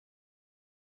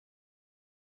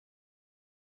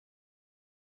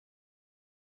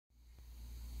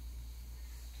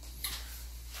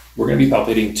We're going to be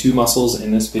palpating two muscles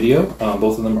in this video.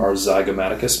 Both of them are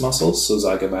Zygomaticus muscles, so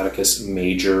Zygomaticus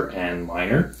major and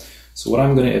minor. So what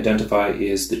I'm going to identify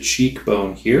is the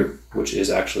cheekbone here, which is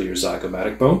actually your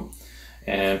zygomatic bone.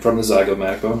 And from the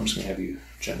zygomatic bone, I'm just going to have you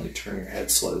gently turn your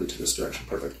head slightly to this direction.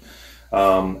 Perfect.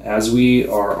 As we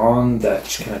are on that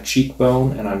kind of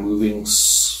cheekbone and I'm moving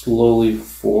slowly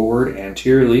forward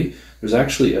anteriorly, there's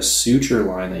actually a suture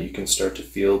line that you can start to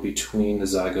feel between the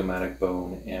zygomatic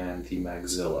bone and the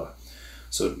maxilla.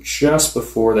 So just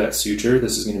before that suture,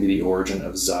 this is going to be the origin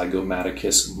of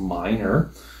Zygomaticus minor.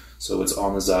 So it's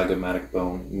on the zygomatic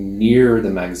bone near the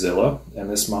maxilla, and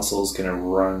this muscle is going to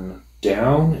run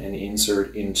down and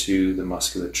insert into the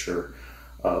musculature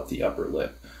of the upper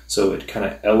lip. So it kind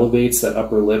of elevates that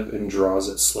upper lip and draws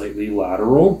it slightly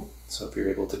lateral. So if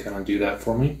you're able to kind of do that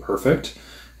for me, perfect.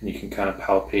 And you can kind of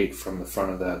palpate from the front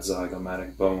of that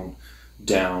zygomatic bone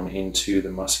down into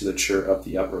the musculature of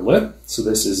the upper lip. So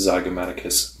this is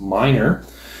Zygomaticus minor.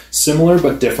 Similar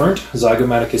but different,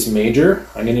 Zygomaticus major.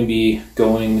 I'm going to be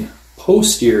going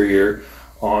posterior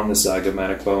on the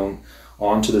zygomatic bone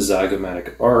onto the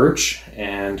zygomatic arch,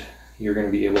 and you're going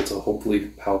to be able to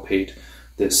hopefully palpate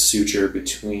this suture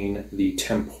between the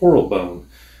temporal bone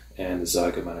and the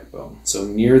zygomatic bone. So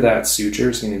near that suture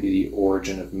is going to be the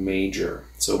origin of major.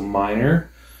 So minor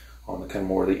on the kind of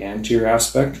more the anterior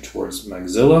aspect towards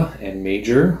maxilla, and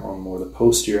major on more the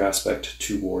posterior aspect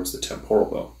towards the temporal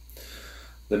bone.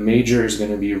 The major is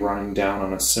going to be running down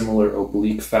on a similar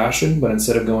oblique fashion, but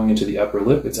instead of going into the upper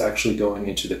lip, it's actually going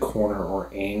into the corner or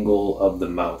angle of the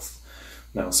mouth.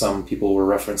 Now, some people will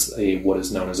reference what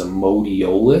is known as a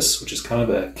modiolus, which is kind of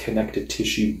a connective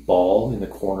tissue ball in the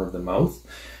corner of the mouth.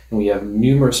 And we have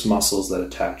numerous muscles that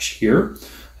attach here,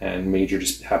 and major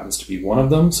just happens to be one of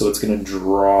them. So it's going to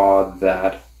draw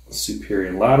that superior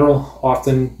and lateral.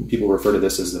 Often people refer to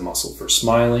this as the muscle for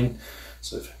smiling.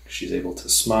 So if she's able to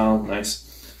smile, nice,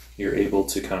 you're able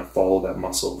to kind of follow that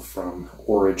muscle from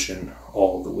origin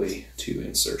all the way to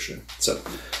insertion. So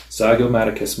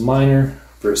Zygomaticus minor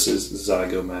versus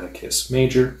Zygomaticus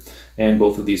major, and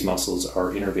both of these muscles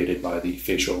are innervated by the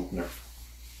facial nerve.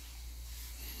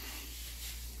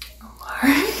 All